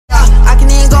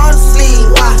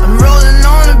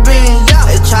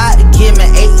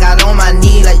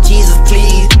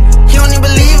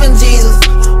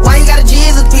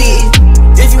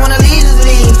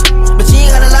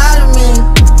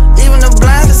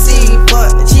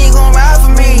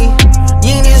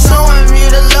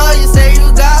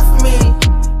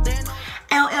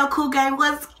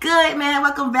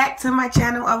to my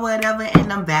channel or whatever,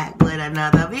 and I'm back with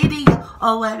another video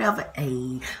or whatever.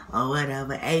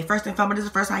 First and foremost, this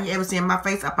is the first time you ever seen my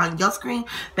face up on your screen.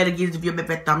 Better give this video a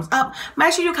big thumbs up.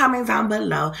 Make sure you comment down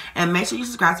below, and make sure you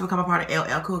subscribe to become a part of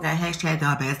LL Cool Gang, hashtag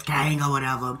the best gang or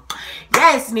whatever.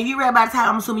 Yes, and if you read by the time,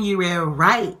 I'm assuming you read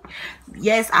right.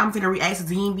 Yes, I'm finna react to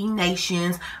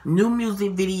D&Bnation's new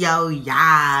music video.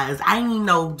 Yes, I ain't even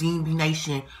know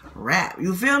D&Bnation rap.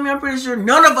 You feel me? I'm pretty sure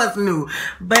none of us knew.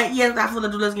 But yes, without further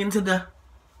ado, let's get into the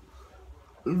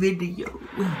video.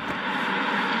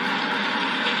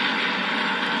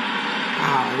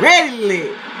 Already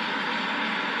lit.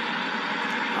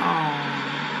 Oh.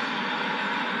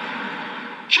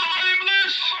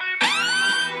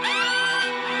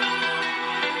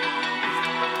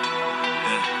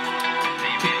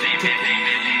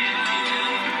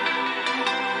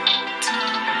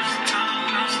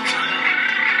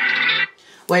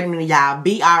 Wait a minute, y'all.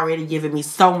 B already giving me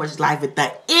so much life with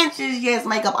the inches. Yes,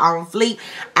 makeup on fleek.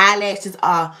 Eyelashes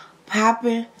are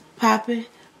popping, popping,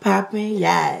 popping.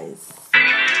 Yes.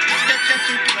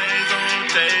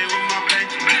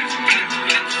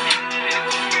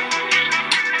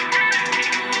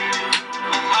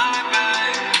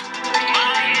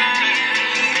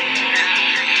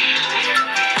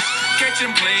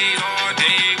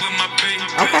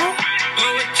 Okay.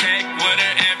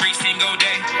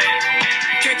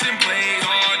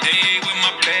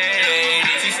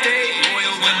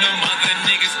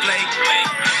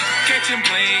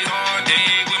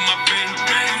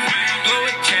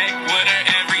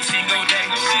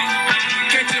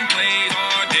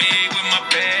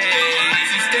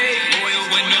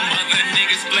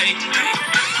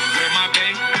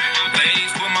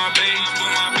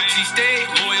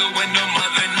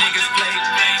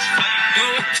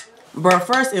 Bro,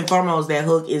 first and foremost, that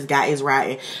hook is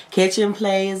riding. Catching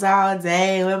plays all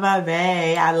day with my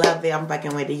bae. I love it. I'm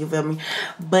fucking with it. You feel me?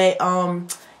 But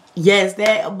yes,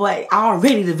 but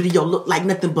already the video looked like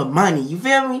nothing but money. You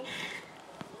feel me?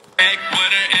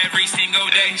 Every single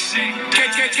day,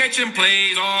 catching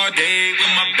plays all day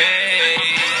with my bae.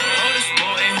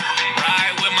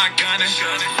 Ride with my gunner.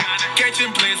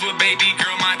 Catching plays with baby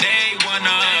girl, my day one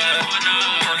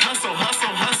hustle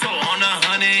on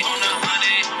 100.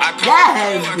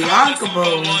 Yes, Bianca,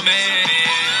 bro.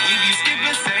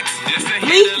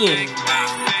 Leaking.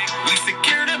 We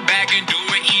secure the bag and do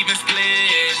it even split.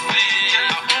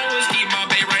 I always keep my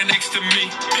babe right next to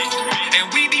me, and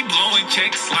we be blowing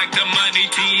checks like the money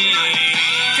team.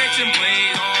 Catching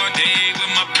plays all day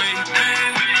with my babe.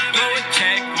 Blow a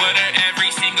check with her every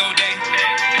single day.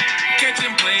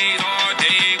 Catching plays all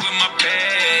day with my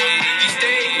babe. She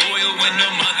stay loyal when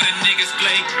them other niggas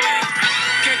play.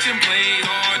 Catching plays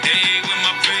all day with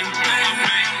my babe.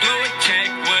 Blow a check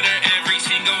with her every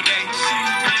single day.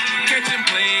 Catching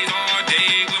plays all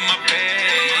day with my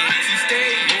babe. She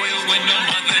stay loyal when them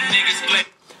other niggas play.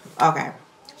 Okay,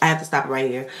 I have to stop right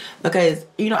here because,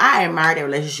 you know, I admire their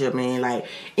relationship, man. Like,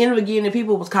 in the beginning,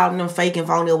 people was calling them fake and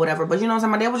phony or whatever, but you know what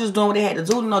I'm saying? They was just doing what they had to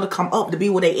do, you know, to come up to be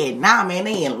where they at. Nah, man,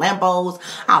 they in Lambos,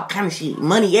 all kind of shit.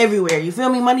 Money everywhere, you feel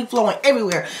me? Money flowing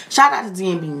everywhere. Shout out to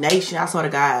D&Bnation. I swear to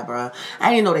God, bro.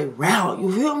 I didn't know they route,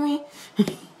 you feel me?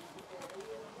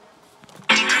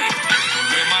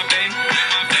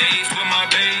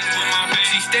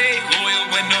 She stay loyal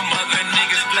when them other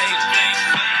niggas play.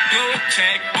 Blow a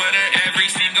check with her every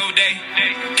single day.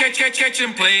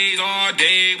 Catching plays all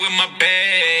day with my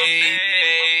bae.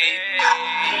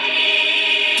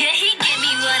 Yeah, he give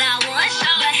me what I want,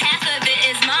 but half of it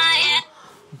is mine.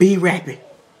 Be rapping.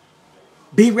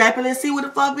 Be rapping and see what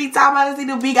the fuck be talking about. And see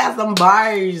the B got some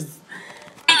bars.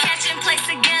 We catching plays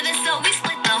together, so we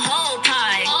split the whole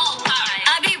pie.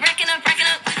 I be racking up.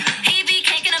 He be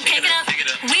caking up.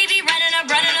 We be running up.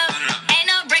 Ain't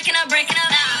no breaking up.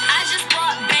 I just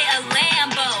bought Bay a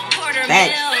Lambo, quarter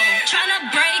mil.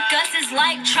 Tryna break us is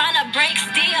like tryna break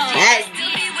steel. I still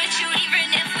be with you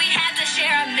even if we had to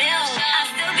share a meal.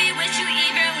 I still be with you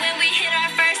even when we hit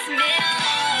our first meal.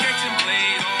 Catching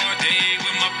plays all day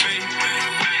with my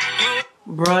bae.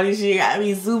 Bro, this shit got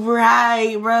me super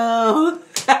high, bro.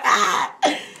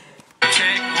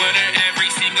 Check with her every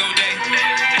single day.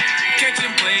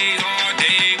 Catching plays all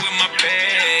day with my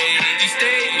bae. She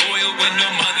stay loyal when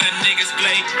them other niggas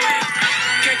play.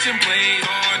 Catching plays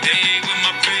all day with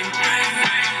my bae.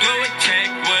 Blow a check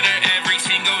with her every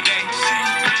single day.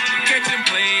 Catching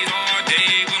plays all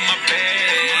day with my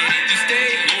bae. She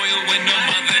stay loyal when them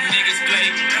other niggas play.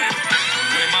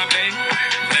 With my bae,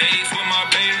 Playz with my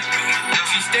bae.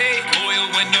 She stay loyal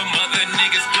when them other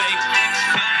niggas play.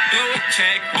 Blow a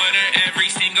check with her every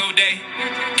single day.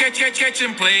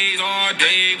 Catching plays all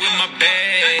day with my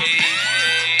bae.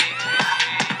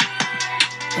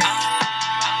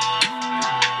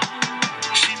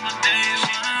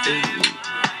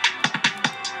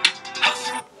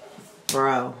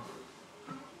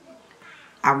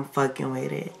 I'm fucking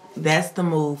with it. That's the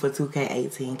move for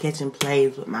 2K18. Catching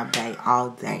plays with my bae all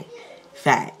day.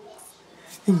 Facts.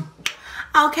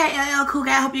 Okay, LL Cool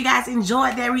Guy, I hope you guys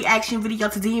enjoyed that reaction video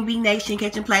to D&Bnation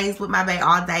catching plays with my bae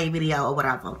all day video or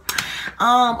whatever.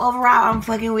 Overall, I'm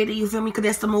fucking with it, you feel me? Because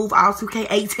that's the move all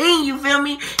 2K18, you feel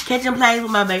me? Catching plays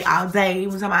with my bae all day.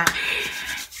 Even talking about,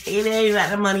 it ain't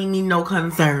about the money, me no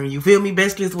concern. You feel me?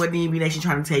 Basically, it's what D&Bnation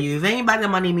trying to tell you. If ain't about the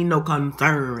money, me no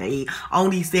concern. He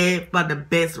only said about the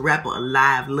best rapper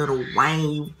alive, Lil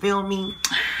Wayne. You feel me?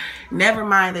 Never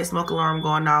mind that smoke alarm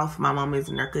going off. My mom is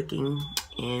in there cooking.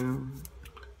 And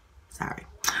sorry.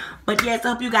 But yes, I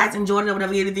hope you guys enjoyed it.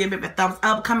 Whatever you did, give it a thumbs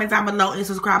up, comment down below, and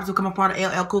subscribe to become a part of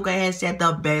LL Cool Guy hashtag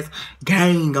the best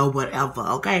gang or whatever.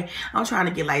 Okay, I'm trying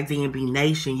to get like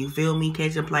D&Bnation. You feel me?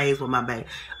 Catching plays with my bae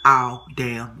all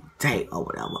damn day or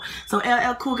whatever. So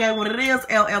LL Cool Guy, what it is?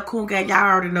 LL Cool Guy. Y'all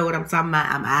already know what I'm talking about.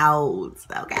 I'm out.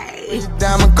 Okay.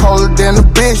 Diamond colder than a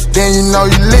bitch, then you know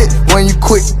you lit. When you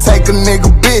quit, take a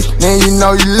nigga bitch, then you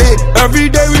know you lit. Every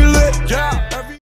day we lit. Yeah.